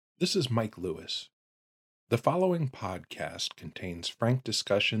This is Mike Lewis. The following podcast contains frank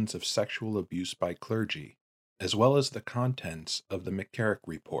discussions of sexual abuse by clergy, as well as the contents of the McCarrick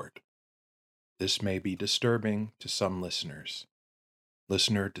Report. This may be disturbing to some listeners.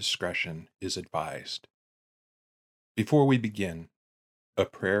 Listener discretion is advised. Before we begin, a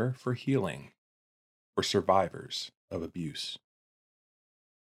prayer for healing for survivors of abuse.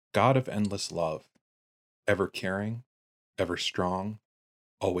 God of endless love, ever caring, ever strong,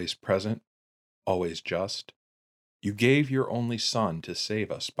 always present, always just, you gave your only Son to save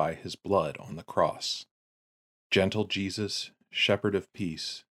us by his blood on the cross. Gentle Jesus, shepherd of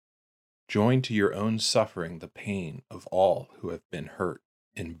peace, join to your own suffering the pain of all who have been hurt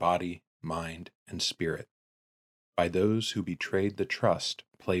in body, mind, and spirit by those who betrayed the trust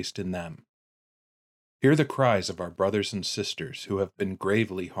placed in them. Hear the cries of our brothers and sisters who have been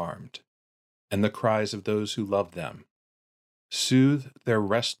gravely harmed, and the cries of those who love them. Soothe their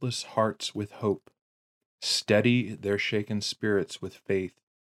restless hearts with hope. Steady their shaken spirits with faith.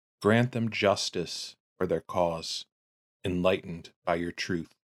 Grant them justice for their cause, enlightened by your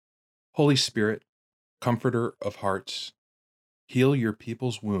truth. Holy Spirit, comforter of hearts, heal your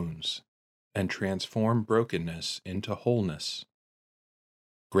people's wounds and transform brokenness into wholeness.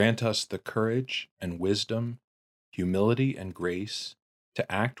 Grant us the courage and wisdom, humility and grace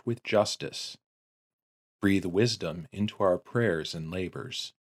to act with justice. Breathe wisdom into our prayers and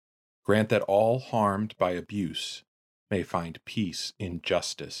labors. Grant that all harmed by abuse may find peace in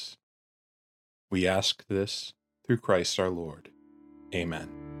justice. We ask this through Christ our Lord. Amen.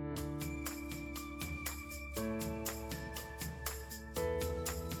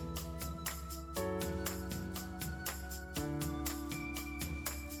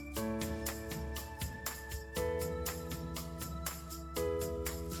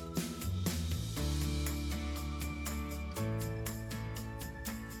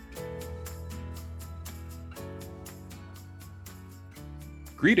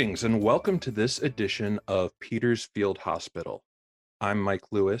 Greetings and welcome to this edition of Peter's Field Hospital. I'm Mike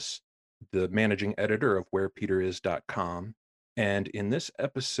Lewis, the managing editor of WherePeterIs.com, and in this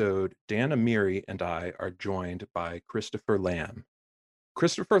episode, Dan Amiri and I are joined by Christopher Lamb.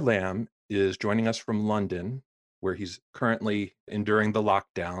 Christopher Lamb is joining us from London, where he's currently enduring the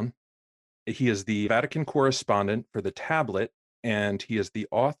lockdown. He is the Vatican correspondent for The Tablet, and he is the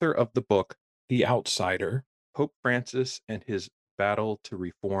author of the book, The Outsider, Pope Francis and His Battle to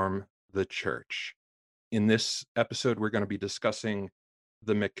Reform the Church. In this episode, we're going to be discussing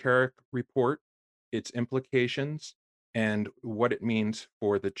the McCarrick Report, its implications, and what it means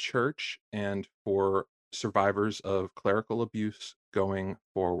for the church and for survivors of clerical abuse going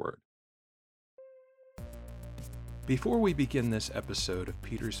forward. Before we begin this episode of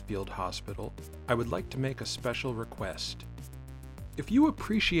Peter's Field Hospital, I would like to make a special request. If you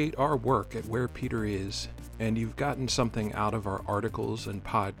appreciate our work at Where Peter Is, and you've gotten something out of our articles and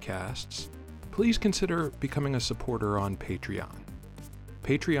podcasts, please consider becoming a supporter on Patreon.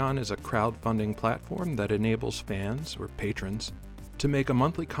 Patreon is a crowdfunding platform that enables fans, or patrons, to make a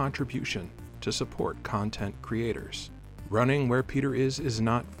monthly contribution to support content creators. Running Where Peter is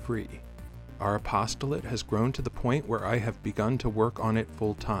not free. Our apostolate has grown to the point where I have begun to work on it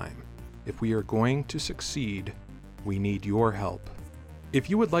full time. If we are going to succeed, we need your help.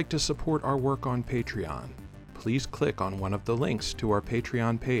 If you would like to support our work on Patreon, please click on one of the links to our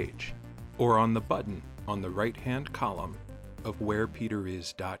Patreon page, or on the button on the right-hand column of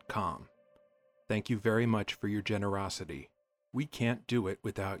wherepeteris.com. Thank you very much for your generosity. We can't do it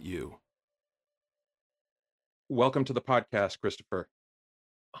without you. Welcome to the podcast, Christopher.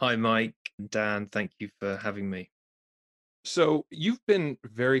 Hi, Mike and Dan. Thank you for having me. So you've been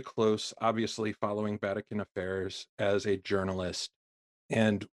very close, obviously, following Vatican affairs as a journalist,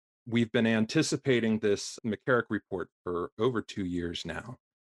 and we've been anticipating this McCarrick Report for over 2 years now.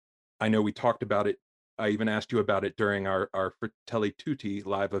 I know we talked about it. I even asked you about it during our Fratelli Tutti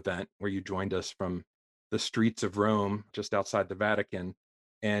live event, where you joined us from the streets of Rome, just outside the Vatican.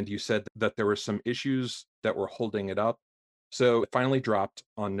 And you said that there were some issues that were holding it up. So it finally dropped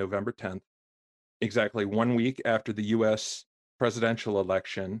on November 10th, exactly 1 week after the US presidential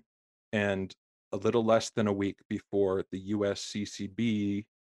election, and a little less than a week before the USCCB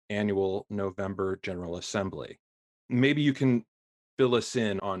annual November General Assembly. Maybe you can fill us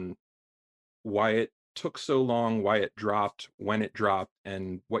in on why it took so long, why it dropped, when it dropped,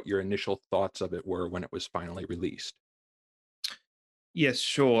 and what your initial thoughts of it were when it was finally released. Yes,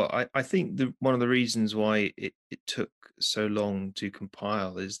 sure. I think one of the reasons why it took so long to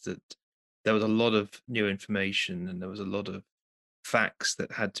compile is that there was a lot of new information and there was a lot of facts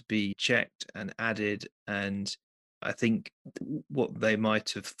that had to be checked and added. And I think what they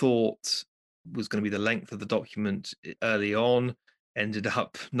might have thought was going to be the length of the document early on ended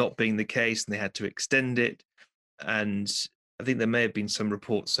up not being the case, and they had to extend it. And I think there may have been some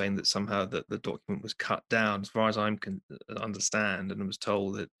reports saying that somehow that the document was cut down, as far as I'm can understand, and I was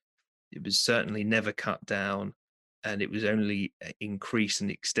told that it was certainly never cut down, and it was only increased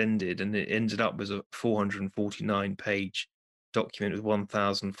and extended, and it ended up as a 449-page document with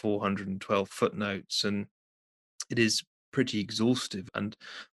 1,412 footnotes, and it is pretty exhaustive. And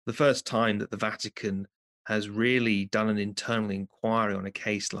the first time that the Vatican has really done an internal inquiry on a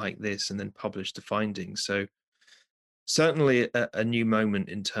case like this and then published the findings. So certainly a new moment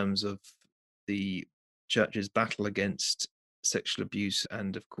in terms of the church's battle against sexual abuse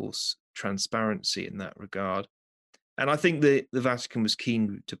and, of course, transparency in that regard. And I think the Vatican was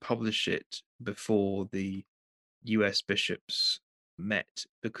keen to publish it before the US bishops met,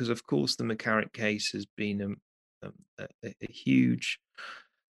 because, of course, the McCarrick case has been a huge,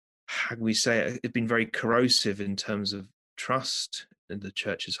 how can we say it? It's been very corrosive in terms of trust in the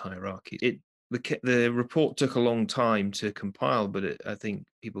church's hierarchy. The report took a long time to compile, but I think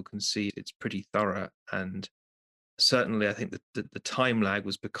people can see it's pretty thorough. And certainly, I think that the time lag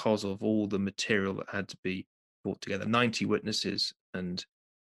was because of all the material that had to be brought together, 90 witnesses and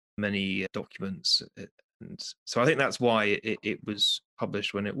many documents. And so I think that's why it was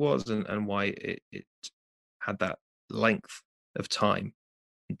published when it was, and why it had that length of time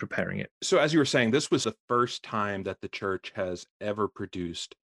in preparing it. So, as you were saying, this was the first time that the church has ever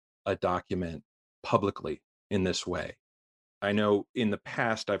produced a document publicly in this way. I know in the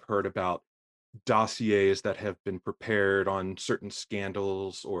past I've heard about dossiers that have been prepared on certain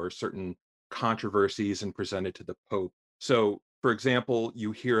scandals or certain controversies and presented to the Pope. So, for example,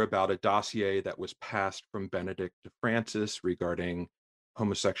 you hear about a dossier that was passed from Benedict to Francis regarding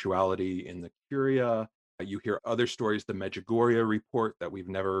homosexuality in the Curia. You hear other stories, the Medjugorje report that we've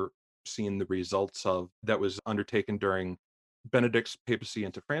never seen the results of, that was undertaken during Benedict's papacy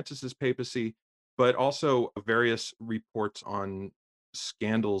into Francis's papacy, but also various reports on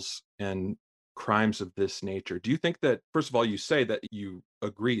scandals and crimes of this nature. Do you think that, first of all, you say that you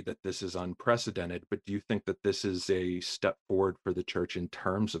agree that this is unprecedented, but do you think that this is a step forward for the church in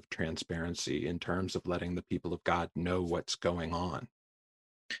terms of transparency, in terms of letting the people of God know what's going on?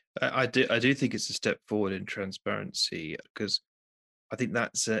 I do think it's a step forward in transparency, because I think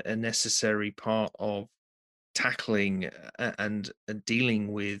that's a necessary part of tackling and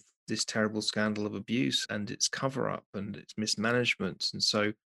dealing with this terrible scandal of abuse and its cover up and its mismanagement. And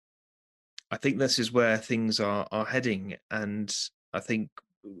so I think this is where things are heading. And I think,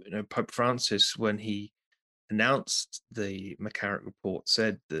 Pope Francis, when he announced the McCarrick report,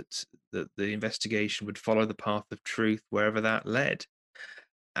 said that the investigation would follow the path of truth wherever that led.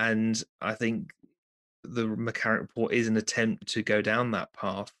 And I think the McCarrick report is an attempt to go down that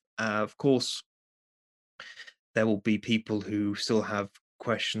path. Of course, there will be people who still have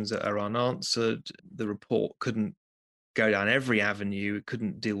questions that are unanswered. The report couldn't go down every avenue, it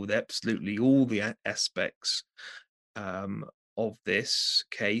couldn't deal with absolutely all the aspects um, of this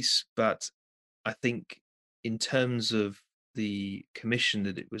case. But I think, in terms of the commission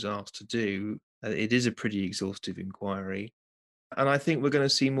that it was asked to do, it is a pretty exhaustive inquiry. And I think we're going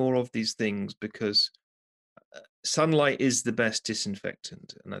to see more of these things, because sunlight is the best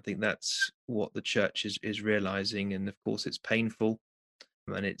disinfectant. And I think that's what the church is realizing. And of course, it's painful,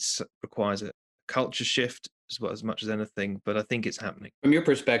 and it requires a culture shift as well, as much as anything. But I think it's happening. From your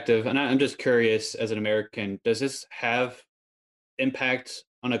perspective, and I'm just curious as an American, does this have impact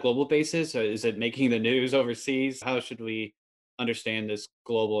on a global basis? Or is it making the news overseas? How should we understand this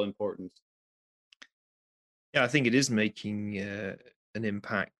global importance? Yeah, I think it is making an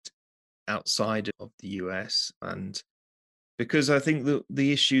impact outside of the US. And because I think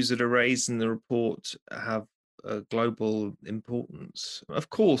the issues that are raised in the report have a global importance. Of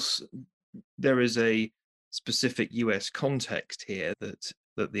course, there is a specific US context here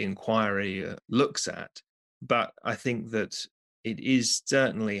that the inquiry looks at, but I think that it is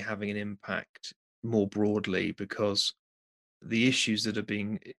certainly having an impact more broadly, because the issues that are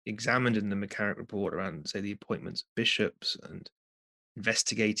being examined in the McCarrick report around, say, the appointments of bishops and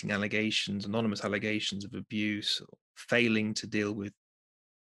investigating allegations, anonymous allegations of abuse, or failing to deal with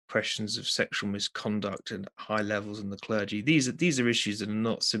questions of sexual misconduct at high levels in the clergy. These are issues that are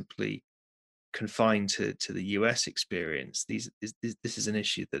not simply confined to the US experience. This is an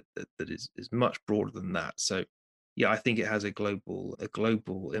issue that is much broader than that. So yeah, I think it has a global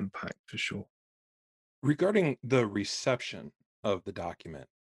impact for sure. Regarding the reception of the document,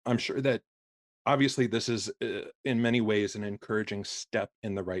 I'm sure that obviously this is in many ways an encouraging step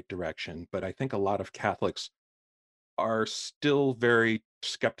in the right direction, but I think a lot of Catholics are still very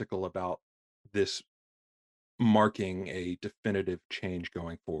skeptical about this marking a definitive change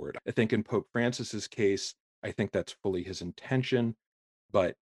going forward. I think in Pope Francis's case, I think that's fully his intention.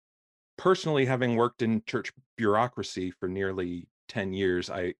 But personally, having worked in church bureaucracy for nearly 10 years,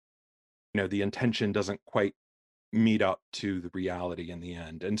 the intention doesn't quite meet up to the reality in the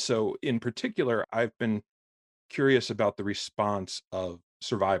end. And so, in particular, I've been curious about the response of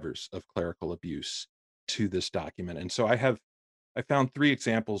survivors of clerical abuse to this document. And so I found three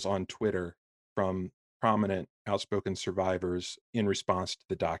examples on Twitter from prominent outspoken survivors in response to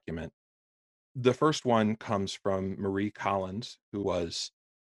the document. The first one comes from Marie Collins, who was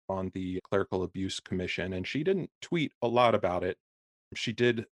on the Clerical Abuse Commission, and she didn't tweet a lot about it. She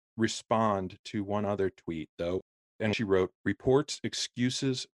did respond to one other tweet, though, and she wrote, "Reports,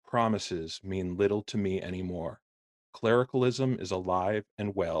 excuses, promises mean little to me anymore. Clericalism is alive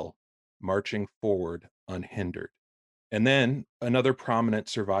and well, marching forward unhindered." And then another prominent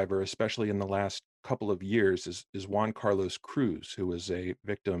survivor, especially in the last couple of years, is Juan Carlos Cruz, who was a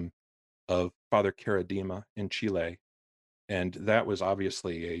victim of Father Caradima in Chile. And that was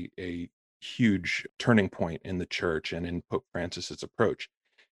obviously a huge turning point in the church and in Pope Francis's approach.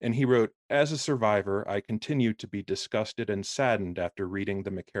 And he wrote, "As a survivor, I continue to be disgusted and saddened after reading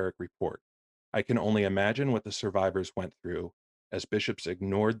the McCarrick report. I can only imagine what the survivors went through as bishops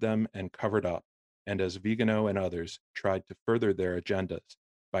ignored them and covered up, and as Vigano and others tried to further their agendas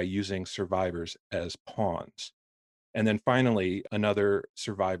by using survivors as pawns." And then finally, another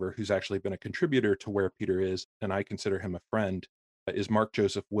survivor who's actually been a contributor to Where Peter Is, and I consider him a friend, is Mark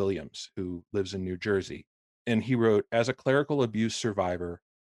Joseph Williams, who lives in New Jersey. And he wrote, "As a clerical abuse survivor,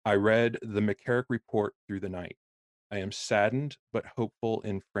 I read the McCarrick report through the night. I am saddened but hopeful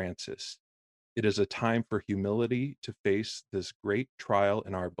in Francis. It is a time for humility to face this great trial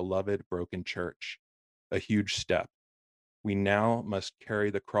in our beloved broken church. A huge step. We now must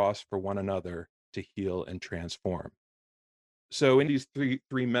carry the cross for one another to heal and transform." So in these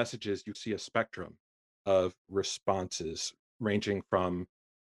three messages, you see a spectrum of responses ranging from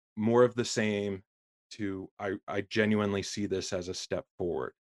more of the same to I genuinely see this as a step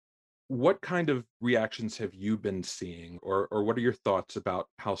forward. What kind of reactions have you been seeing, or what are your thoughts about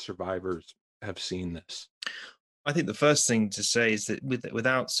how survivors have seen this? I think the first thing to say is that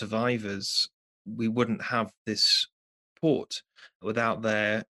without survivors, we wouldn't have this report. Without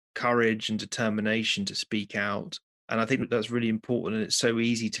their courage and determination to speak out. And I think that's really important. And it's so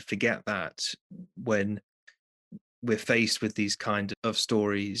easy to forget that when we're faced with these kind of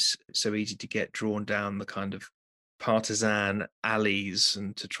stories. It's so easy to get drawn down the kind of partisan alleys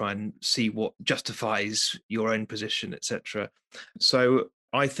and to try and see what justifies your own position, etc. So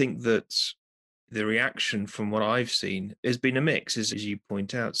I think that the reaction from what I've seen has been a mix, as you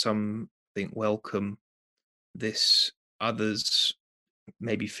point out. Some think welcome this, others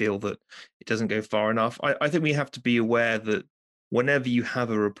maybe feel that it doesn't go far enough. I think we have to be aware that whenever you have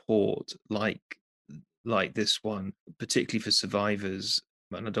a report like this one, particularly for survivors,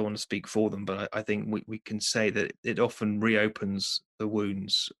 and I don't want to speak for them, but I think we can say that it often reopens the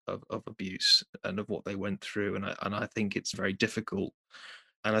wounds of abuse and of what they went through. And I think it's very difficult.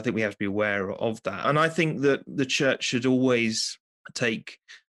 And I think we have to be aware of that. And I think that the church should always take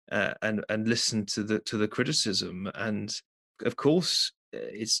and listen to the criticism. And of course,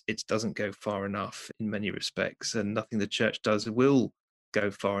 it doesn't go far enough in many respects, and nothing the church does will go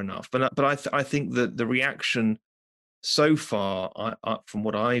far enough. But I think that the reaction so far, from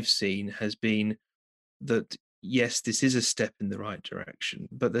what I've seen, has been that yes, this is a step in the right direction,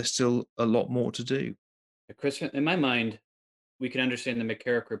 but there's still a lot more to do. Chris, in my mind, we can understand the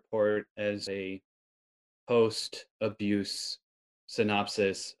McCarrick report as a post abuse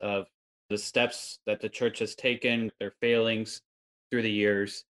synopsis of the steps that the church has taken, their failings through the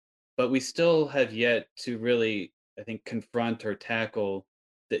years. But we still have yet to really, I think, confront or tackle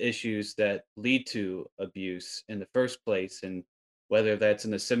the issues that lead to abuse in the first place. And whether that's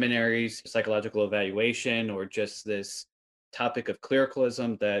in the seminaries, psychological evaluation, or just this topic of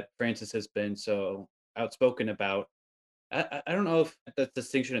clericalism that Francis has been so outspoken about. I don't know if that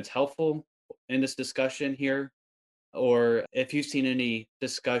distinction is helpful in this discussion here, or if you've seen any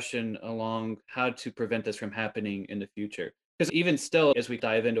discussion along how to prevent this from happening in the future. Because even still, as we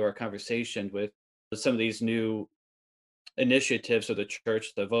dive into our conversation with some of these new initiatives of the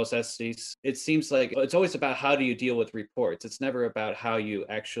church, the Vos Estis, it seems like it's always about how do you deal with reports. It's never about how you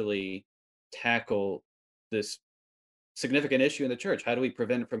actually tackle this significant issue in the church. How do we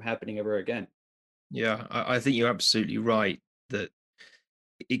prevent it from happening ever again? Yeah, I think you're absolutely right that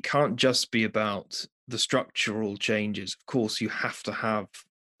it can't just be about the structural changes. Of course, you have to have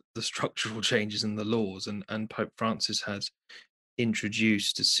the structural changes in the laws, and Pope Francis has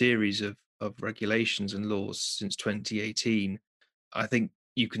introduced a series of regulations and laws since 2018. I think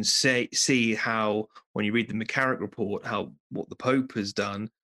you can see how, when you read the McCarrick report, how what the Pope has done,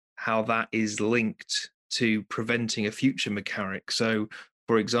 how that is linked to preventing a future McCarrick. So,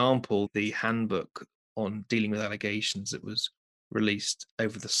 for example, the handbook on dealing with allegations that was released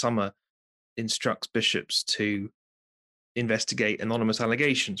over the summer instructs bishops to investigate anonymous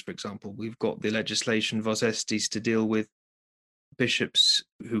allegations. For example, we've got the legislation Vos Estis to deal with bishops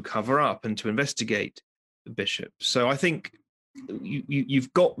who cover up and to investigate the bishops. So I think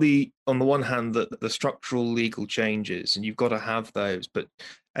you've got on the one hand, the structural legal changes, and you've got to have those. But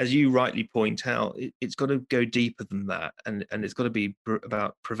as you rightly point out, it's got to go deeper than that, and it's got to be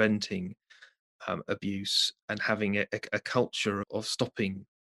about preventing abuse and having a culture of stopping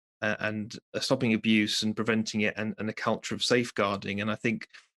stopping abuse and preventing it, and a culture of safeguarding. And I think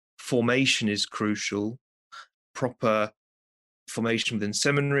formation is crucial, proper formation within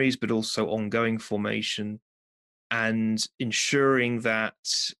seminaries, but also ongoing formation, and ensuring that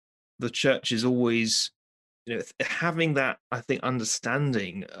the church is always, having that, I think,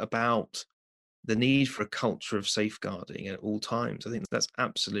 understanding about the need for a culture of safeguarding at all times. I think that's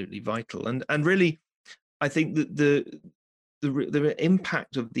absolutely vital. And really, I think that the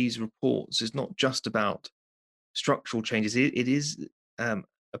impact of these reports is not just about structural changes. It is a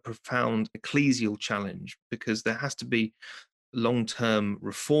profound ecclesial challenge, because there has to be long-term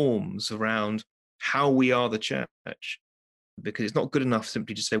reforms around how we are the church, because it's not good enough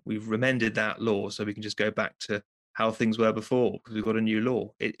simply to say we've amended that law so we can just go back to how things were before because we've got a new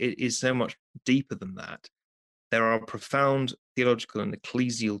law. It is so much deeper than that. There are profound theological and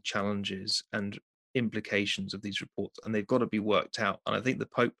ecclesial challenges and implications of these reports, and they've got to be worked out. And I think the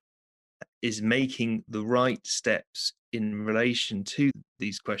Pope is making the right steps in relation to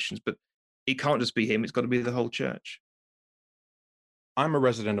these questions, but it can't just be him, it's got to be the whole church. I'm a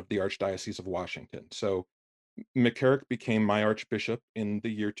resident of the Archdiocese of Washington, so McCarrick became my archbishop in the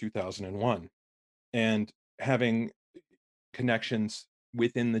year 2001. And having connections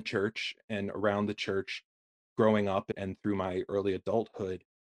within the church and around the church growing up and through my early adulthood,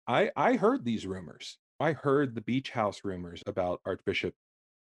 I heard these rumors. I heard the beach house rumors about Archbishop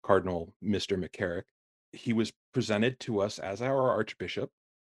Cardinal Mr. McCarrick. He was presented to us as our archbishop.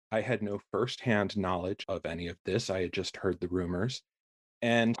 I had no firsthand knowledge of any of this. I had just heard the rumors.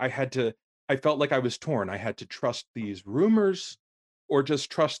 And I felt like I was torn. I had to trust these rumors or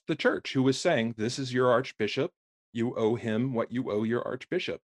just trust the church, who was saying, this is your archbishop. You owe him what you owe your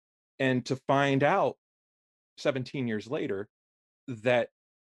archbishop. And to find out 17 years later that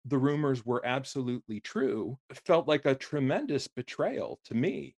the rumors were absolutely true felt like a tremendous betrayal to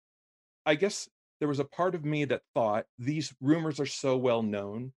me. I guess there was a part of me that thought these rumors are so well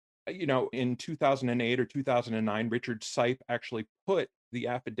known. In 2008 or 2009, Richard Sipe actually put the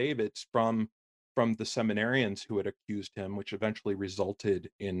affidavits from the seminarians who had accused him, which eventually resulted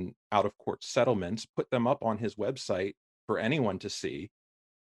in out-of-court settlements, put them up on his website for anyone to see.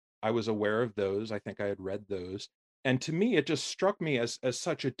 I was aware of those. I think I had read those. And to me, it just struck me as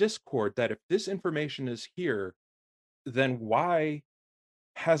such a discord that if this information is here, then why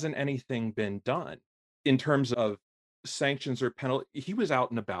hasn't anything been done in terms of sanctions or penalty? He was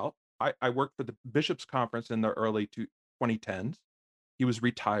out and about. I worked for the Bishops' Conference in the early 2010s. He was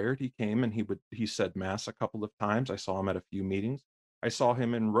retired. He came and he said mass a couple of times. I saw him at a few meetings. I saw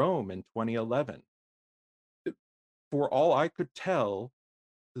him in Rome in 2011. For all I could tell,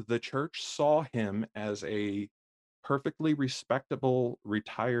 the church saw him as a perfectly respectable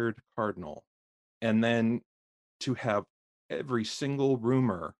retired cardinal. And then to have every single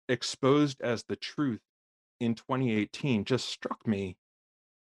rumor exposed as the truth in 2018 just struck me.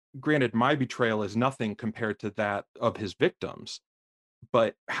 Granted, my betrayal is nothing compared to that of his victims,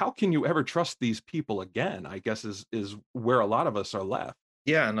 but how can you ever trust these people again, I guess is where a lot of us are left.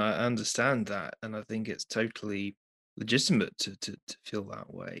 Yeah, and I understand that, and I think it's totally legitimate to feel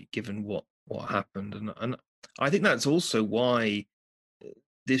that way, given what happened, and I think that's also why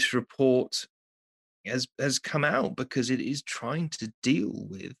this report has come out, because it is trying to deal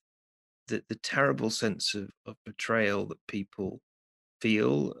with the terrible sense of betrayal that people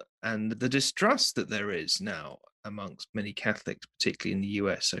feel, and the distrust that there is now amongst many Catholics, particularly in the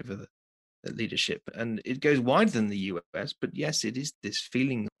US, over the leadership. And it goes wider than the US, but yes, it is this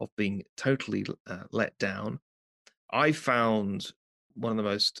feeling of being totally let down. I found one of the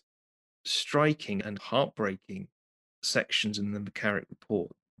most striking and heartbreaking sections in the McCarrick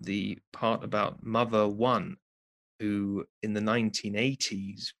report, the part about Mother One, who in the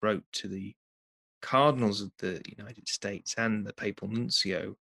 1980s wrote to the cardinals of the United States and the papal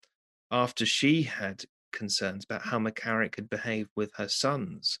nuncio after she had concerns about how McCarrick had behaved with her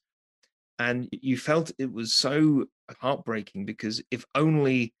sons. And you felt it was so heartbreaking, because if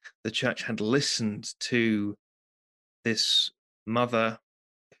only the church had listened to this mother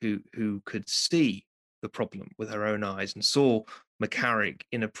who could see the problem with her own eyes and saw McCarrick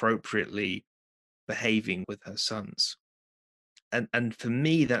inappropriately behaving with her sons. And for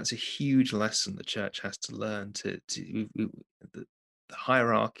me, that's a huge lesson the church has to learn. The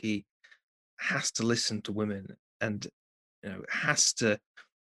hierarchy has to listen to women, and it has to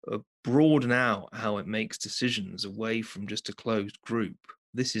broaden out how it makes decisions away from just a closed group.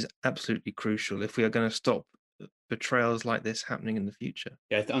 This is absolutely crucial if we are going to stop betrayals like this happening in the future.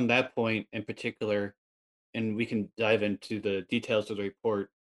 Yeah, on that point in particular, and we can dive into the details of the report,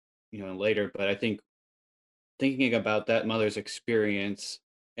 later. But I think thinking about that mother's experience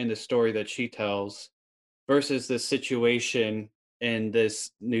and the story that she tells versus the situation in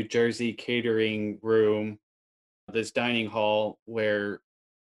this New Jersey catering room, this dining hall, where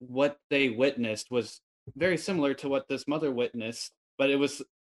what they witnessed was very similar to what this mother witnessed, but it was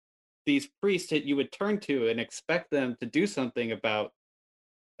these priests that you would turn to and expect them to do something about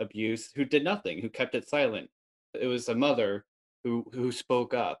abuse who did nothing, who kept it silent. It was a mother who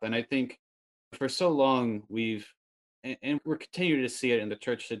spoke up. And I think for so long and we're continuing to see it in the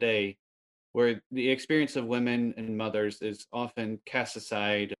church today, where the experience of women and mothers is often cast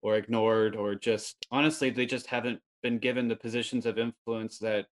aside or ignored, or just honestly they just haven't been given the positions of influence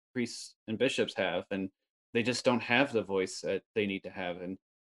that priests and bishops have, and they just don't have the voice that they need to have. And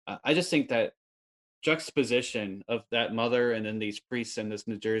I just think that juxtaposition of that mother and then these priests in this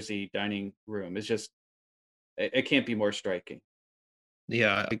New Jersey dining room is just it can't be more striking.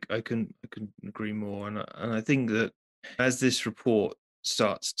 Yeah, I couldn't agree more, and I think that as this report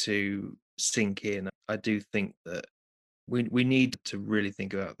starts to sink in, I do think that we need to really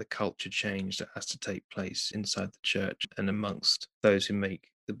think about the culture change that has to take place inside the church and amongst those who make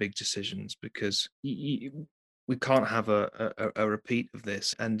the big decisions, because we can't have a repeat of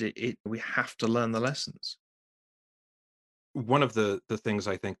this, and we have to learn the lessons. One of the things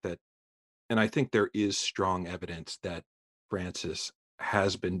I think that, and I think there is strong evidence that Francis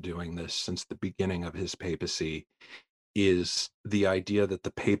has been doing this since the beginning of his papacy, is the idea that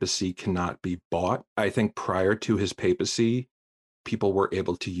the papacy cannot be bought. I think prior to his papacy, people were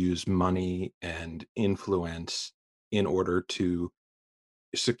able to use money and influence in order to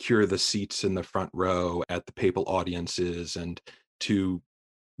secure the seats in the front row at the papal audiences, and to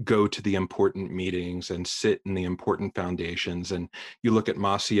go to the important meetings and sit in the important foundations. And you look at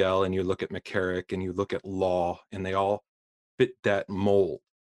Maciel and you look at McCarrick and you look at Law, and they all fit that mold.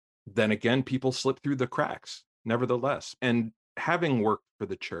 Then again, people slip through the cracks, nevertheless. And having worked for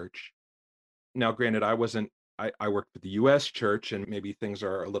the church, now granted, I worked for the US church, and maybe things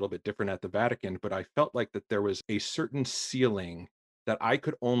are a little bit different at the Vatican, but I felt like that there was a certain ceiling that I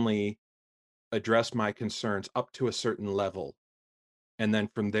could only address my concerns up to a certain level. And then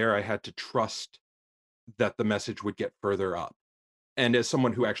from there, I had to trust that the message would get further up. And as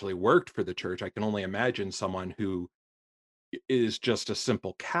someone who actually worked for the church, I can only imagine someone who is just a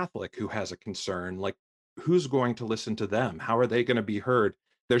simple Catholic who has a concern, like, who's going to listen to them? How are they going to be heard?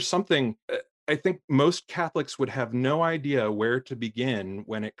 There's something, I think most Catholics would have no idea where to begin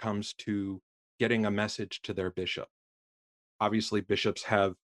when it comes to getting a message to their bishop. Obviously, bishops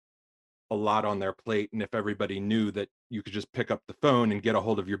have a lot on their plate, and if everybody knew that you could just pick up the phone and get a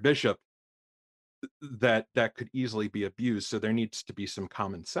hold of your bishop, that could easily be abused. So there needs to be some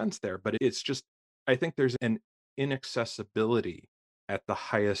common sense there. But it's just, I think there's an inaccessibility at the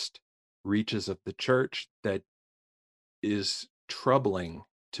highest reaches of the church that is troubling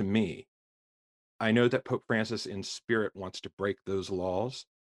to me. I know that Pope Francis in spirit wants to break those laws.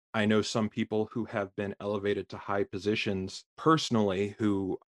 I know some people who have been elevated to high positions personally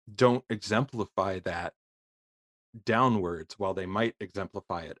who don't exemplify that downwards while they might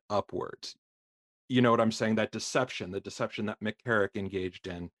exemplify it upwards. You know what I'm saying? That deception, the deception that McCarrick engaged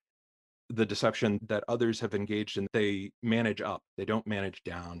in, the deception that others have engaged in, they manage up, they don't manage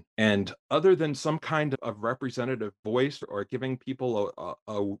down. And other than some kind of representative voice or giving people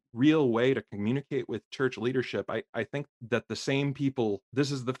a real way to communicate with church leadership, I think that the same people,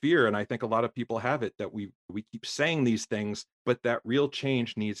 this is the fear, and I think a lot of people have it, that we keep saying these things, but that real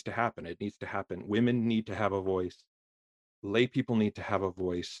change needs to happen. It needs to happen. Women need to have a voice. Lay people need to have a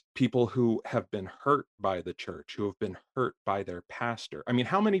voice. People who have been hurt by the church, who have been hurt by their pastor. I mean,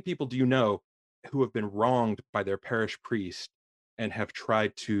 how many people do you know who have been wronged by their parish priest and have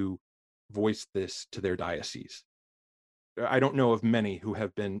tried to voice this to their diocese? I don't know of many who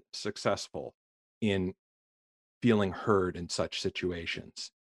have been successful in feeling heard in such situations.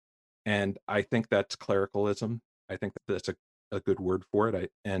 And I think that's clericalism. I think that's a good word for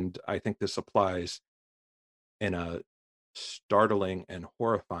it. And I think this applies in a startling and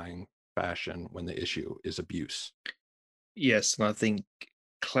horrifying fashion when the issue is abuse. Yes, and I think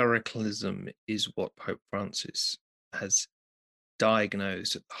clericalism is what Pope Francis has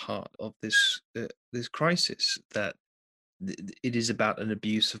diagnosed at the heart of this crisis. That it is about an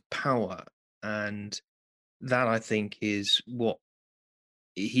abuse of power, and that, I think, is what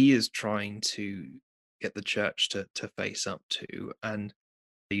he is trying to get the church to face up to. And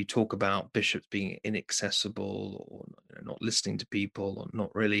you talk about bishops being inaccessible, or not listening to people, or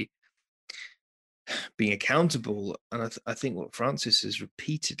not really being accountable. And I think what Francis has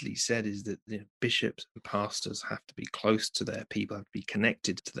repeatedly said is that bishops and pastors have to be close to their people, have to be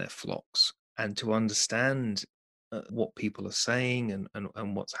connected to their flocks, and to understand what people are saying,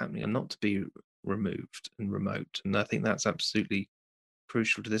 and what's happening, and not to be removed and remote. And I think that's absolutely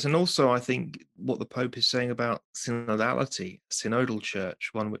crucial to this. And also, I think what the Pope is saying about synodality, synodal church,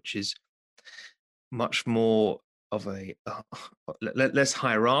 one which is much more of a less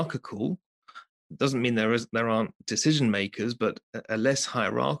hierarchical. Doesn't mean there aren't decision makers, but a less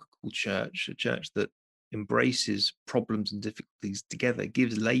hierarchical church, a church that embraces problems and difficulties together,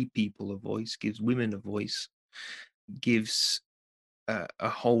 gives lay people a voice, gives women a voice, gives a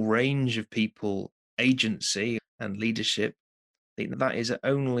whole range of people agency and leadership. I think that is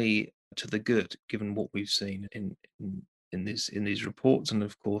only to the good, given what we've seen in these reports, and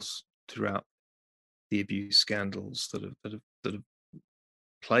of course throughout the abuse scandals that have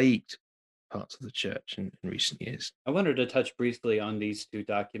plagued parts of the church in recent years. I wanted to touch briefly on these two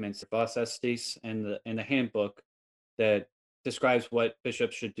documents, Vos Estis and the handbook that describes what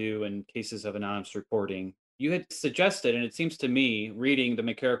bishops should do in cases of anonymous reporting. You had suggested, and it seems to me, reading the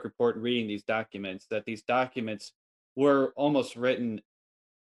McCarrick report and reading these documents, that these documents were almost written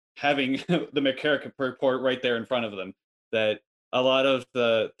having the McCarrick report right there in front of them. That a lot of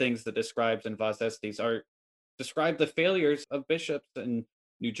the things that describes in Vos Estis are describe the failures of bishops in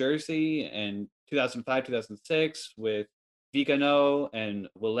New Jersey and 2005, 2006 with Vigano and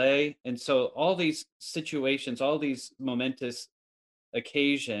Willet. And so all these situations, all these momentous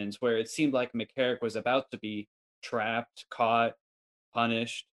occasions where it seemed like McCarrick was about to be trapped, caught,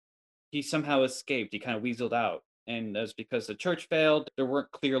 punished, he somehow escaped. He kind of weaseled out. And that's because the church failed. There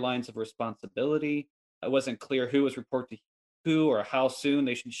weren't clear lines of responsibility. It wasn't clear who was reported to who or how soon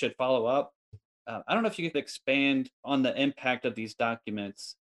they should follow up. I don't know if you could expand on the impact of these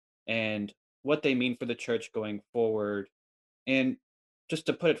documents and what they mean for the church going forward. And just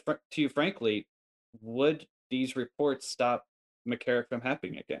to put it to you frankly, would these reports stop McCarrick from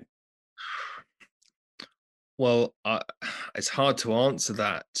happening again? Well, it's hard to answer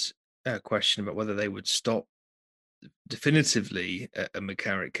that question about whether they would stop definitively a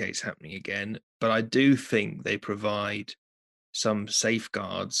McCarrick case happening again, but I do think they provide some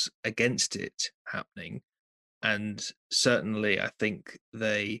safeguards against it happening. And certainly, I think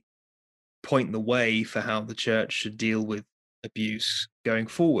they point the way for how the church should deal with abuse going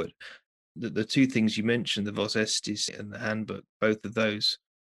forward. The two things you mentioned, the Vos Estis and the handbook, both of those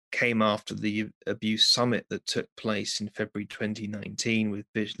came after the abuse summit that took place in February 2019 with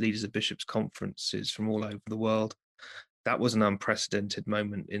leaders of bishops' conferences from all over the world. That was an unprecedented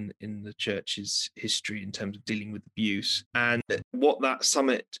moment in the church's history in terms of dealing with abuse. And what that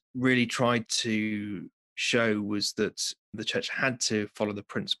summit really tried to show was that the church had to follow the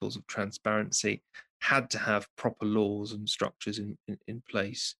principles of transparency, had to have proper laws and structures in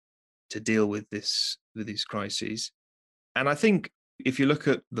place to deal with these crises. And I think if you look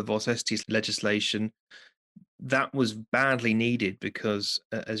at the Vos Estis legislation, that was badly needed because,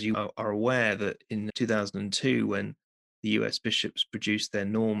 as you are aware, that in 2002, when the US bishops produced their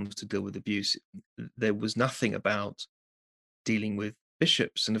norms to deal with abuse, there was nothing about dealing with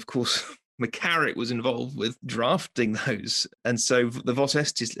bishops. And of course, McCarrick was involved with drafting those. And so the Vos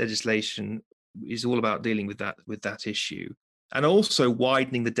Estis legislation is all about dealing with that issue, and also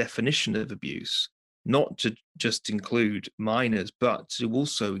widening the definition of abuse, not to just include minors, but to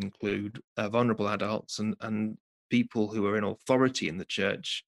also include vulnerable adults and people who are in authority in the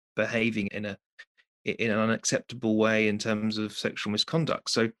church behaving in an unacceptable way in terms of sexual misconduct.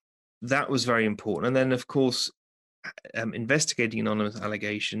 So that was very important. And then, of course, investigating anonymous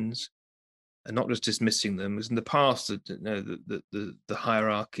allegations and not just dismissing them. As in the past, the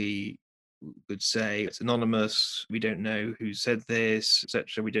hierarchy would say it's anonymous, we don't know who said this,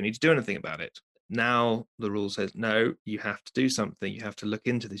 etc. We don't need to do anything about it. Now the rule says, no, you have to do something. You have to look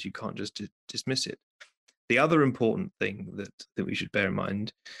into this. You can't just dismiss it. The other important thing that we should bear in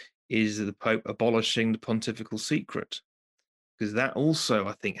mind is the Pope abolishing the pontifical secret, because that also,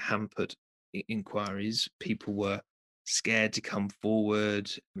 I think, hampered inquiries. People were scared to come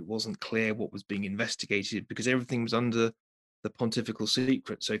forward. It wasn't clear what was being investigated because everything was under the pontifical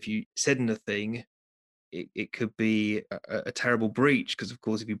secret. So if you said anything, it could be a terrible breach, because, of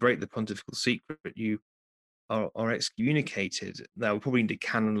course, if you break the pontifical secret, you are excommunicated. Now, we probably need a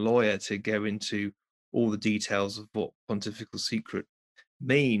canon lawyer to go into all the details of what pontifical secret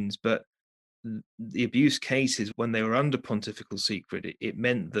means, but the abuse cases, when they were under pontifical secret, it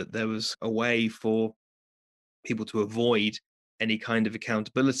meant that there was a way for people to avoid any kind of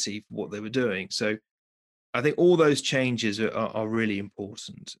accountability for what they were doing. So I think all those changes are really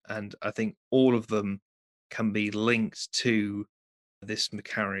important, and I think all of them can be linked to this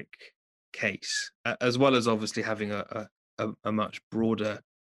McCarrick case, as well as obviously having a much broader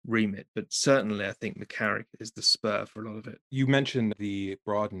remit. But certainly, I think McCarrick is the spur for a lot of it. You mentioned the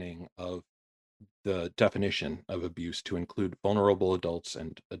broadening of the definition of abuse to include vulnerable adults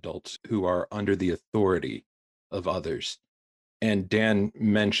and adults who are under the authority of others. And Dan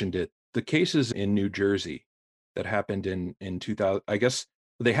mentioned it. The cases in New Jersey that happened in 2000, I guess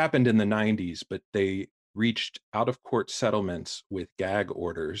they happened in the 90s, but they reached out of court settlements with gag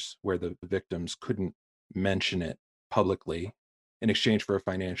orders where the victims couldn't mention it publicly in exchange for a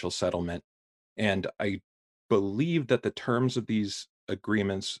financial settlement. And I believe that the terms of these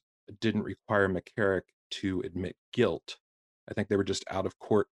agreements didn't require McCarrick to admit guilt. I think they were just out of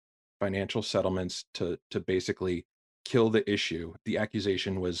court financial settlements to basically kill the issue. The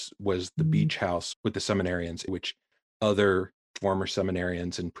accusation was the beach house with the seminarians, which other former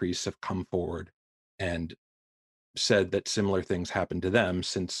seminarians and priests have come forward and said that similar things happened to them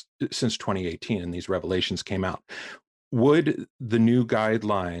since 2018, and these revelations came out. Would the new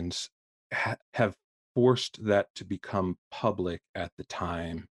guidelines have forced that to become public at the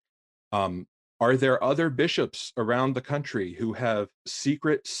time? Are there other bishops around the country who have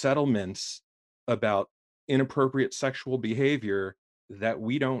secret settlements about inappropriate sexual behavior that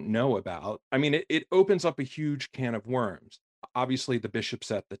we don't know about? I mean, it opens up a huge can of worms. Obviously, the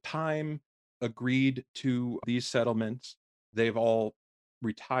bishops at the time agreed to these settlements. They've all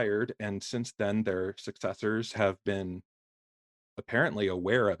retired, and since then, their successors have been apparently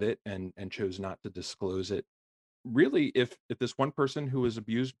aware of it and chose not to disclose it. Really, if this one person who was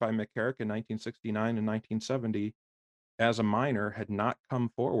abused by McCarrick in 1969 and 1970 as a minor had not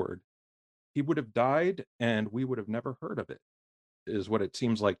come forward, he would have died and we would have never heard of it, is what it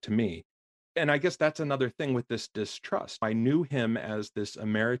seems like to me. And I guess that's another thing with this distrust. I knew him as this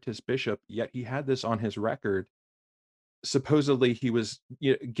emeritus bishop, yet he had this on his record. Supposedly, he was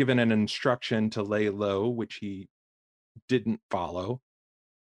given an instruction to lay low, which he didn't follow.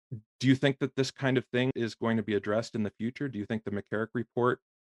 Do you think that this kind of thing is going to be addressed in the future? Do you think the McCarrick report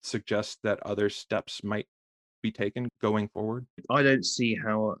suggests that other steps might be taken going forward? I don't see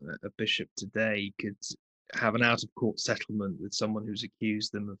how a bishop today could have an out of court settlement with someone who's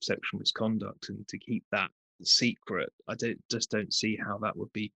accused them of sexual misconduct and to keep that secret. I just don't see how that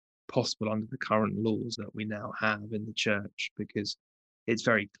would be possible under the current laws that we now have in the church, because it's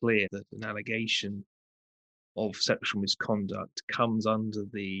very clear that an allegation of sexual misconduct comes under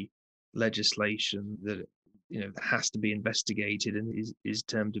the legislation that that has to be investigated and is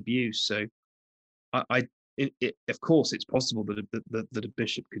termed abuse. So of course, it's possible that a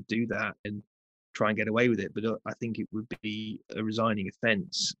bishop could do that and try and get away with it, but I think it would be a resigning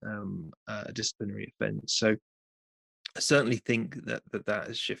offence, a disciplinary offence. So I certainly think that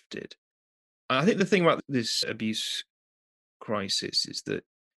has shifted. I think the thing about this abuse crisis is that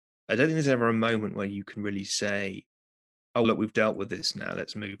I don't think there's ever a moment where you can really say, "Oh, look, we've dealt with this now.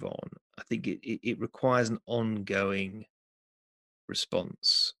 Let's move on." I think it requires an ongoing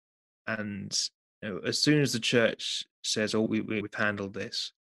response, and as soon as the church says, "Oh, we've handled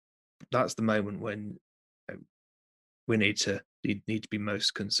this," that's the moment when we need to be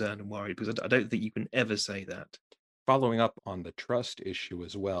most concerned and worried, because I don't think you can ever say that. Following up on the trust issue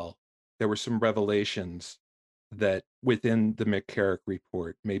as well, there were some revelations that within the McCarrick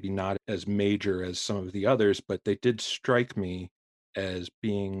report, maybe not as major as some of the others, but they did strike me as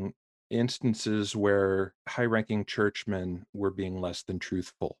being instances where high ranking churchmen were being less than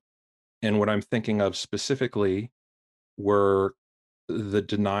truthful. And what I'm thinking of specifically were the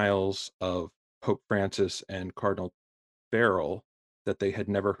denials of Pope Francis and Cardinal Farrell that they had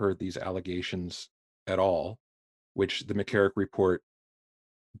never heard these allegations at all, which the McCarrick report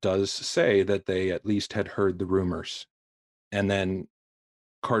does say that they at least had heard the rumors. And then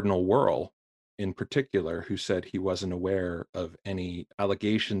Cardinal Wuerl, in particular, who said he wasn't aware of any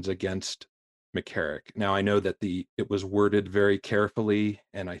allegations against McCarrick. Now, I know that it was worded very carefully,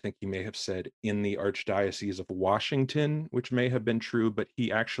 and I think he may have said in the Archdiocese of Washington, which may have been true, but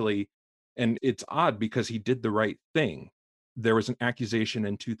he actually, and it's odd because he did the right thing. There was an accusation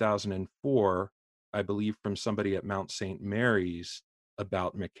in 2004, I believe, from somebody at Mount St. Mary's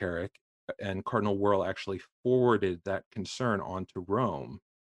about McCarrick, and Cardinal Wuerl actually forwarded that concern on to Rome.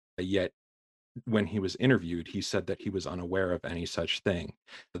 Yet when he was interviewed, he said that he was unaware of any such thing.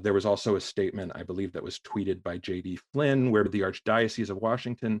 There was also a statement, I believe, that was tweeted by J.D. Flynn, where the Archdiocese of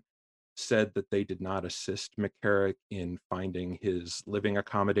Washington said that they did not assist McCarrick in finding his living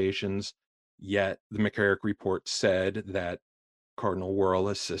accommodations. Yet the McCarrick report said that Cardinal Wuerl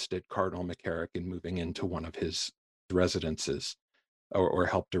assisted Cardinal McCarrick in moving into one of his residences, or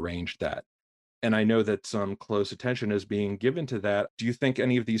helped arrange that. And I know that some close attention is being given to that. Do you think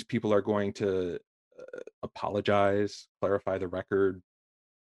any of these people are going to apologize, clarify the record,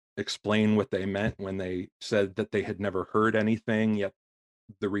 explain what they meant when they said that they had never heard anything, yet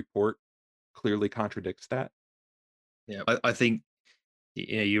the report clearly contradicts that? Yeah, I think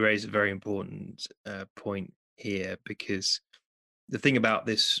you raise a very important point here, because the thing about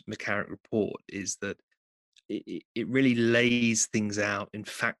this McCarrick report is that it really lays things out in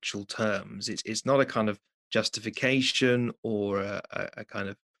factual terms. It's not a kind of justification or a kind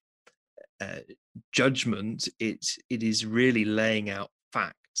of uh, judgment. It is really laying out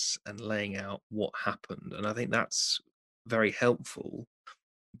facts and laying out what happened, and I think that's very helpful,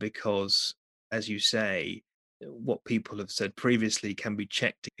 because, as you say, what people have said previously can be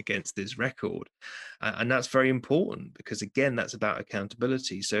checked against this record. And that's very important, because, again, that's about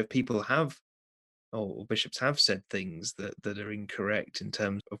accountability. So if people have, or bishops have, said things that are incorrect in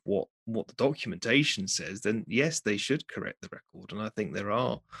terms of what the documentation says, then yes, they should correct the record. And I think there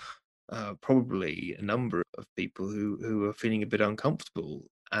are probably a number of people who are feeling a bit uncomfortable.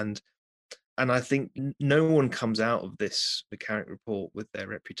 And I think no one comes out of this McCarrick report with their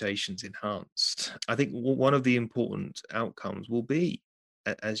reputations enhanced. I think one of the important outcomes will be,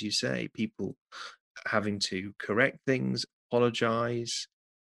 as you say, people having to correct things, apologize.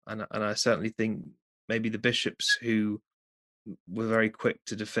 And I certainly think maybe the bishops who were very quick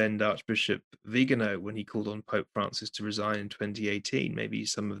to defend Archbishop Vigano when he called on Pope Francis to resign in 2018, maybe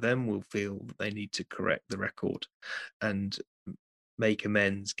some of them will feel that they need to correct the record and make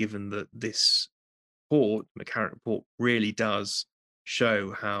amends, given that this report, McCarrick report, really does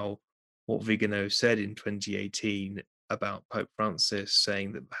show how what Vigano said in 2018 about Pope Francis,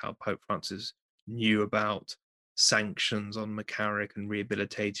 saying that how Pope Francis knew about sanctions on McCarrick and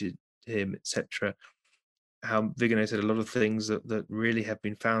rehabilitated him, etc. How Vigano said a lot of things that really have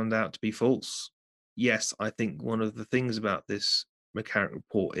been found out to be false. Yes, I think one of the things about this McCarrick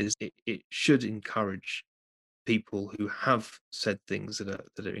report is it should encourage people who have said things that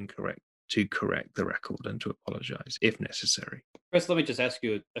are incorrect to correct the record and to apologize if necessary. Chris, let me just ask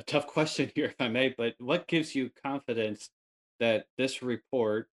you a tough question here, if I may, but what gives you confidence that this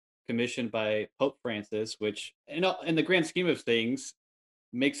report, commissioned by Pope Francis, which in the grand scheme of things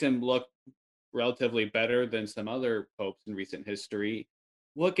makes him look relatively better than some other popes in recent history,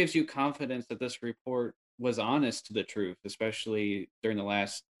 what gives you confidence that this report was honest to the truth, especially during the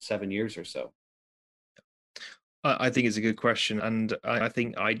last 7 years or so? I think it's a good question. And I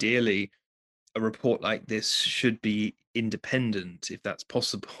think ideally a report like this should be independent, if that's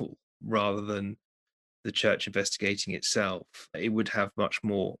possible, rather than the church investigating itself. It would have much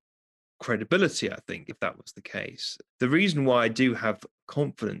more credibility, I think, if that was the case. The reason why I do have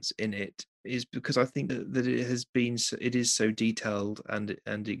confidence in it is because I think that it is so detailed and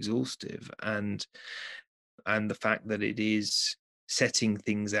exhaustive, and the fact that it is setting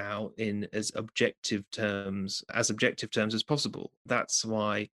things out in as objective terms as possible. That's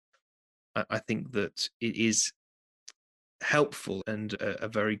why I think that it is helpful and a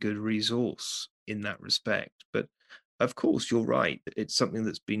very good resource in that respect. But of course, you're right. It's something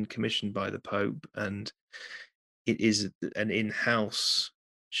that's been commissioned by the Pope, and it is an in-house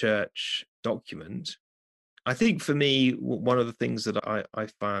church document. I think for me, one of the things that I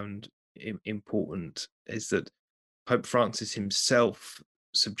found important is that Pope Francis himself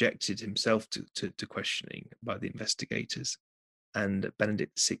subjected himself to questioning by the investigators. And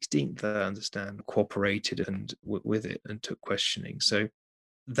Benedict XVI, I understand, cooperated and with it and took questioning. So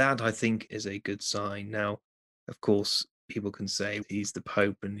that, I think, is a good sign. Now, of course, people can say he's the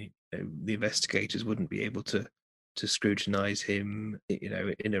Pope, and the investigators wouldn't be able to scrutinize him,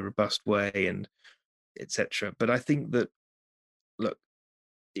 in a robust way, and etc. But I think that, look,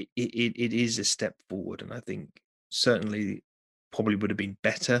 it is a step forward, and I think certainly probably would have been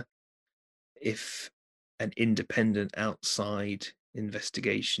better if an independent outside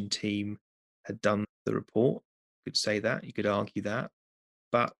investigation team had done the report. You could say that, you could argue that.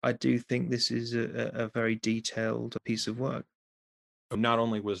 But I do think this is a very detailed piece of work. Not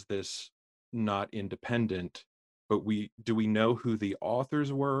only was this not independent, but do we know who the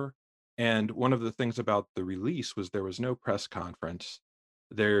authors were? And one of the things about the release was there was no press conference.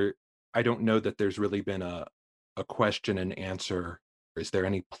 There, I don't know that there's really been a question and answer. Is there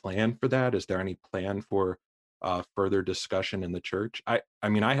any plan for that? Is there any plan for further discussion in the church? I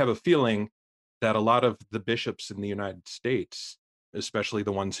mean, I have a feeling that a lot of the bishops in the United States, especially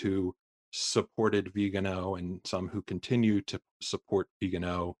the ones who supported Vigano and some who continue to support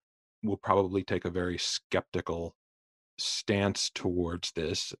Vigano, will probably take a very skeptical stance towards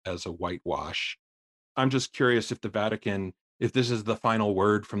this as a whitewash. I'm just curious if the Vatican, if this is the final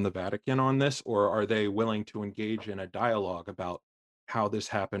word from the Vatican on this, or are they willing to engage in a dialogue about how this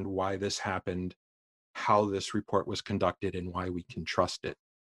happened, why this happened, how this report was conducted, and why we can trust it?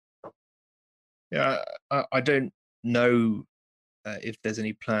 Yeah, I don't know if there's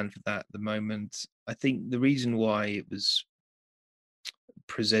any plan for that at the moment. I think the reason why it was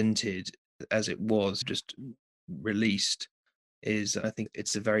presented as it was, just released, is I think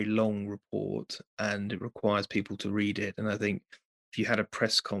it's a very long report and it requires people to read it. And I think if you had a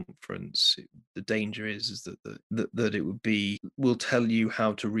press conference, the danger is that it would be, we'll tell you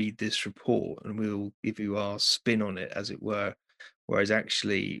how to read this report and we'll give you our spin on it, as it were. Whereas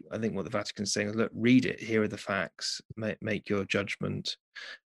actually, I think what the Vatican's saying is, look, read it. Here are the facts. Make your judgment.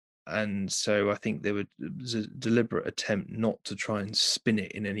 And so I think there was a deliberate attempt not to try and spin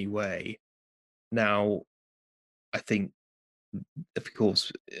it in any way. Now, I think, of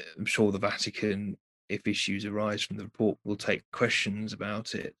course, I'm sure the Vatican, if issues arise from the report, will take questions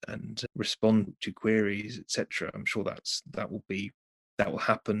about it and respond to queries, etc. I'm sure that will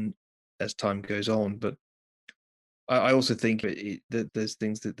happen as time goes on. But I also think that there's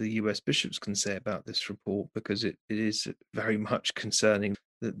things that the US bishops can say about this report, because it is very much concerning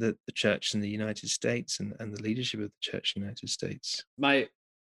the church in the United States and the leadership of the church in the United States. My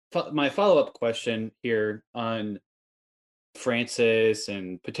follow-up question here on Francis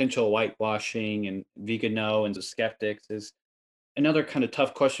and potential whitewashing and Vigano and the skeptics is another kind of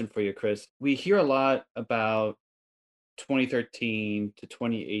tough question for you, Chris. We hear a lot about 2013 to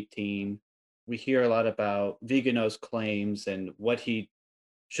 2018. We hear a lot about Vigano's claims and what he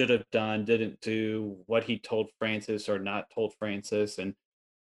should have done, didn't do, what he told Francis or not told Francis. And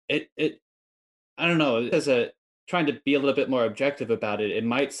it I don't know, as a trying to be a little bit more objective about it, it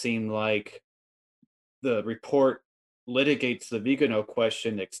might seem like the report litigates the Vigano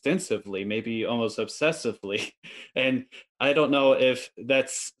question extensively, maybe almost obsessively. And I don't know if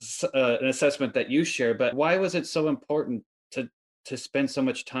that's an assessment that you share, but why was it so important to spend so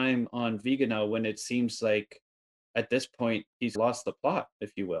much time on Vigano when it seems like at this point he's lost the plot,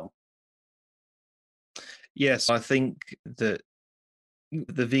 if you will? Yes, I think that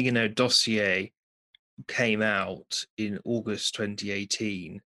the Vigano dossier came out in August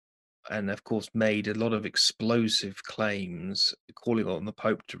 2018 and of course made a lot of explosive claims, calling on the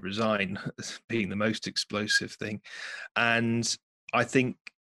Pope to resign as being the most explosive thing. And I think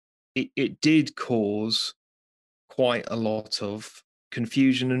it did cause quite a lot of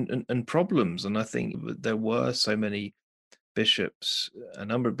confusion and problems. And I think there were so many bishops, a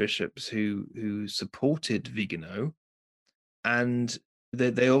number of bishops who supported Vigano, and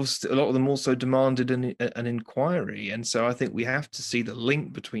they also, a lot of them also demanded an inquiry. And so I think we have to see the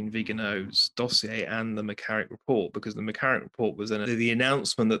link between Vigano's dossier and the McCarrick report, because the McCarrick report was then the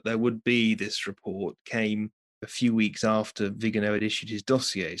announcement that there would be this report came a few weeks after Vigano had issued his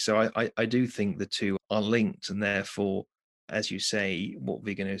dossier. So I do think the two are linked, and therefore, as you say, what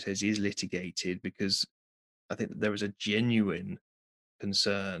Vigano says is litigated, because I think that there is a genuine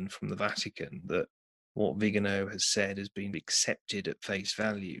concern from the Vatican that what Vigano has said has been accepted at face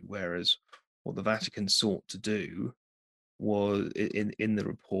value, whereas what the Vatican sought to do was in the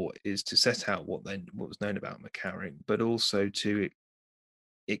report is to set out what was known about McCarrick, but also to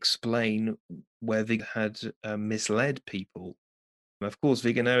explain where Vigano had misled people. Of course,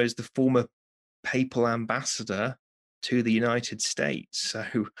 Vigano is the former papal ambassador to the United States,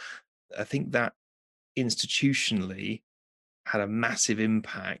 so I think that institutionally had a massive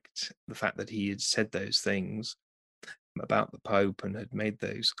impact. The fact that he had said those things about the Pope and had made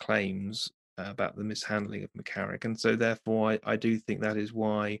those claims about the mishandling of McCarrick. And so therefore I do think that is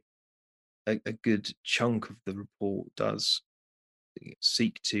why a good chunk of the report does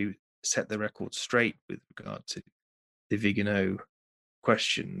seek to set the record straight with regard to the Vigano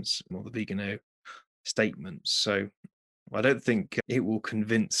questions or the Vigano statements. So I don't think it will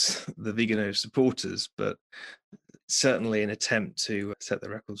convince the Vigano supporters, but certainly an attempt to set the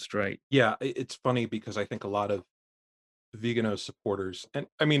record straight. Yeah, it's funny because I think a lot of Vigano supporters, and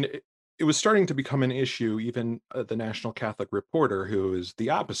I mean, it was starting to become an issue. Even the National Catholic Reporter, who is the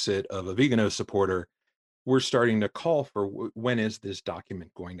opposite of a Vigano supporter, we're starting to call for when is this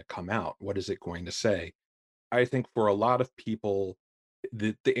document going to come out? What is it going to say? I think for a lot of people,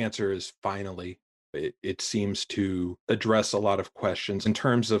 the answer is finally. It seems to address a lot of questions in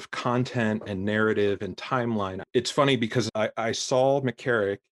terms of content and narrative and timeline. It's funny because I saw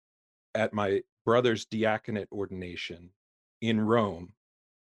McCarrick at my brother's diaconate ordination in Rome.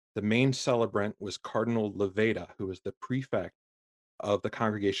 The main celebrant was Cardinal Leveda, who was the prefect of the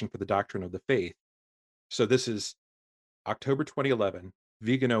Congregation for the Doctrine of the Faith. So this is October 2011.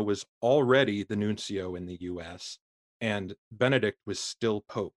 Vigano was already the nuncio in the US, and Benedict was still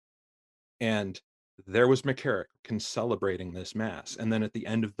Pope. And there was McCarrick celebrating this Mass. And then at the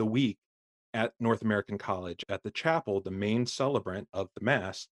end of the week at North American College, at the chapel, the main celebrant of the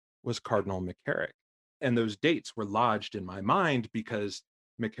Mass was Cardinal McCarrick. And those dates were lodged in my mind because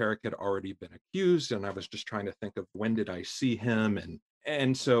McCarrick had already been accused, and I was just trying to think of when did I see him.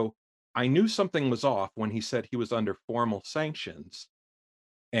 And so I knew something was off when he said he was under formal sanctions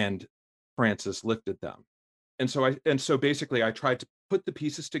and Francis lifted them. And so basically I tried to put the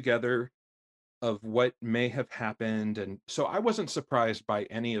pieces together of what may have happened. And so I wasn't surprised by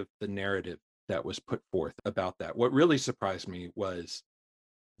any of the narrative that was put forth about that. What really surprised me was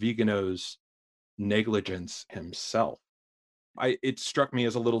Vigano's negligence himself. It struck me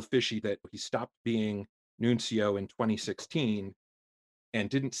as a little fishy that he stopped being nuncio in 2016 and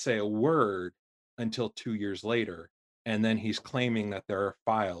didn't say a word until 2 years later. And then he's claiming that there are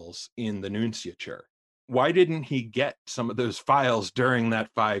files in the nunciature. Why didn't he get some of those files during that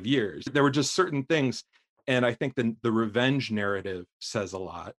 5 years? There were just certain things. And I think the revenge narrative says a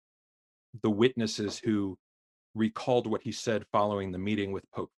lot. The witnesses who recalled what he said following the meeting with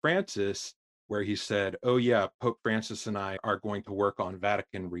Pope Francis, where he said, oh yeah, Pope Francis and I are going to work on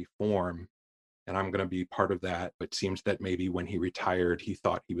Vatican reform, and I'm going to be part of that. It seems that maybe when he retired, he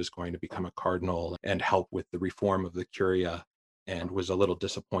thought he was going to become a cardinal and help with the reform of the Curia, and was a little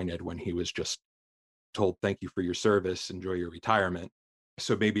disappointed when he was just told, thank you for your service, enjoy your retirement.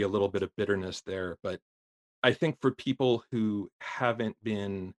 So maybe a little bit of bitterness there. But I think for people who haven't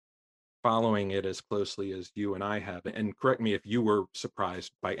been following it as closely as you and I have, and correct me if you were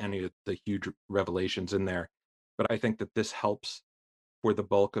surprised by any of the huge revelations in there, but I think that this helps for the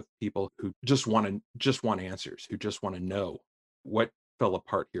bulk of people who just want answers, who just want to know what fell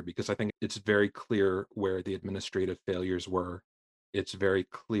apart here, because I think it's very clear where the administrative failures were. It's very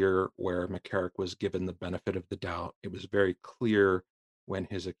clear where McCarrick was given the benefit of the doubt. It was very clear when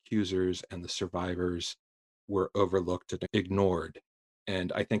his accusers and the survivors were overlooked and ignored.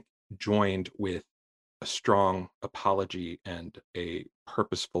 And I think joined with a strong apology and a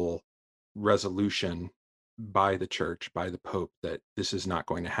purposeful resolution by the church, by the Pope, that this is not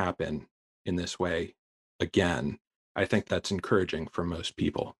going to happen in this way again, I think that's encouraging for most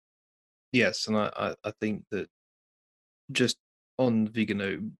people. Yes, and I think that just on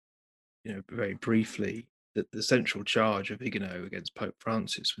Vigano, very briefly, that the central charge of Vigano against Pope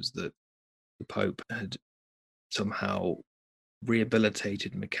Francis was that the Pope had somehow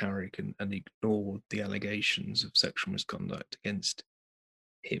rehabilitated McCarrick and ignored the allegations of sexual misconduct against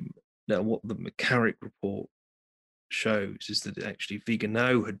him. Now, what the McCarrick report shows is that actually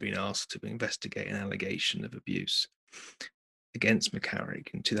Vigano had been asked to investigate an allegation of abuse against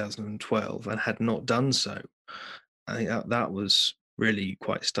McCarrick in 2012 and had not done so. I think that was really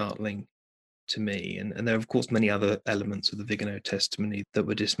quite startling to me. And there are, of course, many other elements of the Vigano testimony that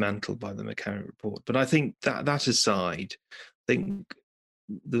were dismantled by the McCarrick report. But I think that aside, I think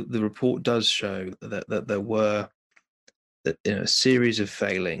the report does show that there were a series of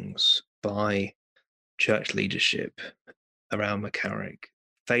failings by church leadership around McCarrick,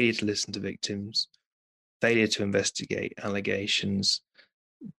 failure to listen to victims, failure to investigate allegations,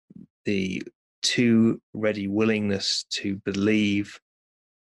 the too ready willingness to believe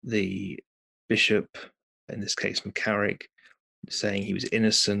the bishop, in this case McCarrick, saying he was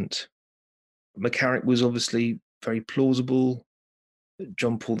innocent. McCarrick was obviously very plausible.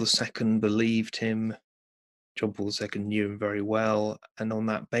 John Paul II believed him. John Paul II knew him very well, and on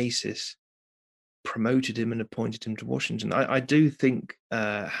that basis promoted him and appointed him to Washington. I do think,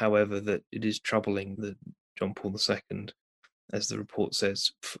 however, that it is troubling that John Paul II, as the report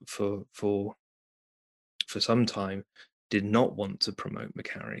says, for some time, did not want to promote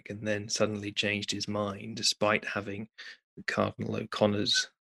McCarrick, and then suddenly changed his mind, despite having Cardinal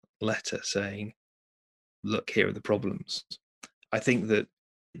O'Connor's letter saying, "Look, here are the problems." I think that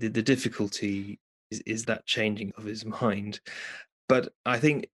the difficulty is that changing of his mind. But I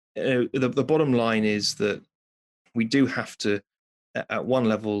think the bottom line is that we do have to, at one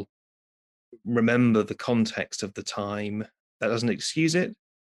level, remember the context of the time. That doesn't excuse it,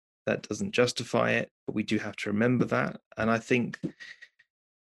 that doesn't justify it, but we do have to remember that. And I think,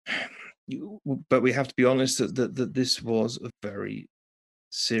 but we have to be honest that this was a very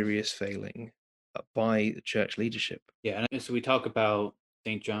serious failing by the church leadership. Yeah, and so we talk about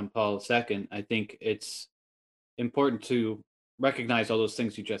St. John Paul II. I think it's important to recognize all those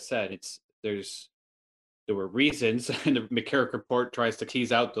things you just said. There were reasons, and the McCarrick report tries to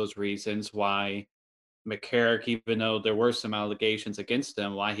tease out those reasons why McCarrick, even though there were some allegations against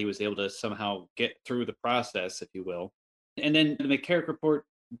him, why he was able to somehow get through the process, if you will. And then the McCarrick report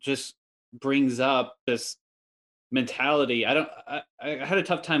just brings up this mentality. I had a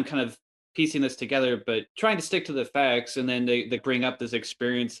tough time kind of piecing this together, but trying to stick to the facts. And then they bring up this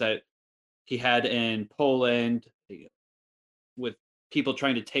experience that he had in Poland with people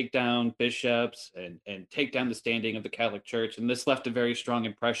trying to take down bishops and take down the standing of the Catholic Church. And this left a very strong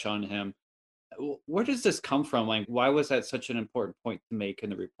impression on him. Where does this come from? Like, why was that such an important point to make in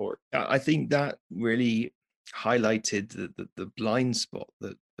the report? I think that really highlighted the blind spot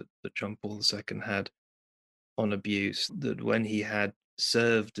that John Paul II had on abuse, that when he had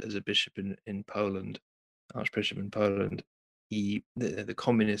served as a bishop in Poland, Archbishop in Poland, the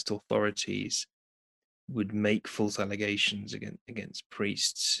communist authorities would make false allegations against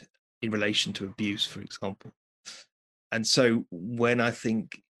priests in relation to abuse, for example. And so when I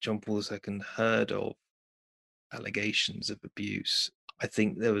think John Paul II heard of allegations of abuse, I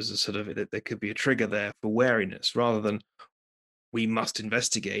think there was a sort of, there could be a trigger there for wariness rather than we must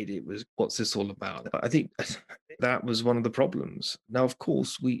investigate. It was, what's this all about? I think that was one of the problems. Now, of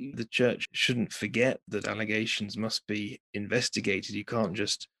course, the church shouldn't forget that allegations must be investigated. You can't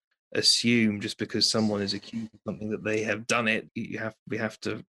just assume just because someone is accused of something that they have done it. We have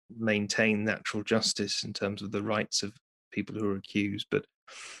to maintain natural justice in terms of the rights of people who are accused. But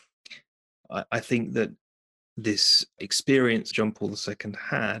I think that this experience John Paul II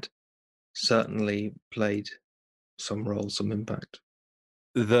had certainly played some role, some impact.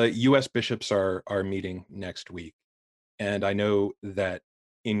 The U.S. bishops are meeting next week, and I know that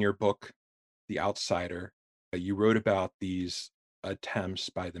in your book, The Outsider, you wrote about these attempts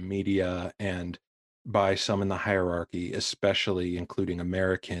by the media and by some in the hierarchy, especially including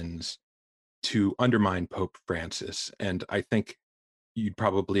Americans, to undermine Pope Francis. And I think you'd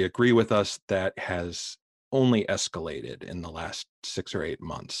probably agree with us that has only escalated in the last 6 or 8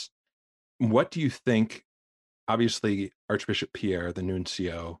 months. What do you think? Obviously, Archbishop Pierre, the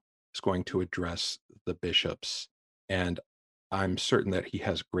nuncio, is going to address the bishops, and I'm certain that he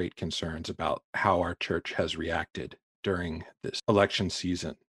has great concerns about how our church has reacted during this election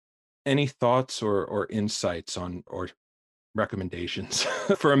season. Any thoughts or insights on or recommendations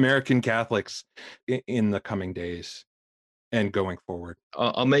for American Catholics in the coming days and going forward?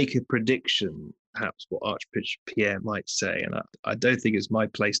 I'll make a prediction, perhaps what Archbishop Pierre might say, and I don't think it's my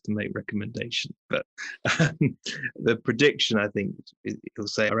place to make recommendations, but the prediction, I think, he'll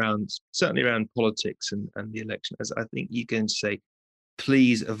say certainly around politics and the election, as I think you can say,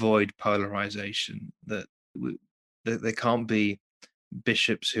 please avoid polarization, that there can't be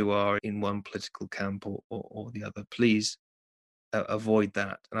bishops who are in one political camp or the other. Please avoid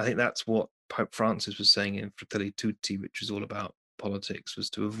that. And I think that's what Pope Francis was saying in Fratelli Tutti, which was all about politics, was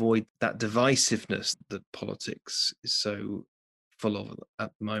to avoid that divisiveness that politics is so full of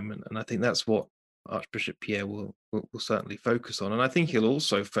at the moment. And I think that's what Archbishop Pierre will certainly focus on. And I think he'll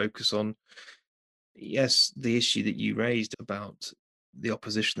also focus on, yes, the issue that you raised about the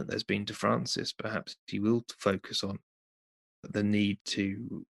opposition that there's been to Francis. Perhaps he will focus on the need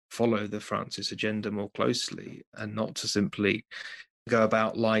to follow the Francis agenda more closely and not to simply go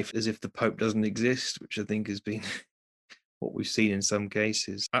about life as if the Pope doesn't exist, which I think has been what we've seen in some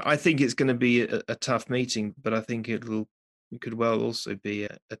cases. I think it's going to be a tough meeting, but I think it could well also be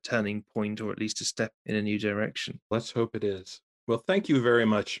a turning point, or at least a step in a new direction. Let's hope it is. Well, thank you very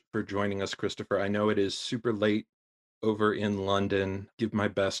much for joining us, Christopher. I know it is super late over in London. Give my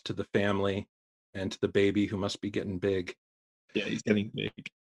best to the family and to the baby who must be getting big. Yeah, he's getting big.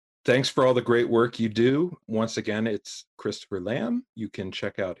 Thanks for all the great work you do. Once again, it's Christopher Lamb. You can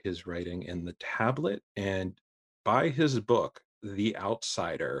check out his writing in the tablet and buy his book, The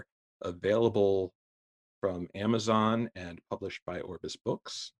Outsider, available from Amazon and published by Orbis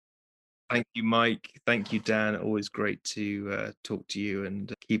Books. Thank you, Mike. Thank you, Dan. Always great to talk to you,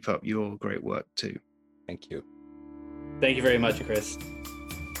 and keep up your great work too. Thank you. Thank you very much, Chris.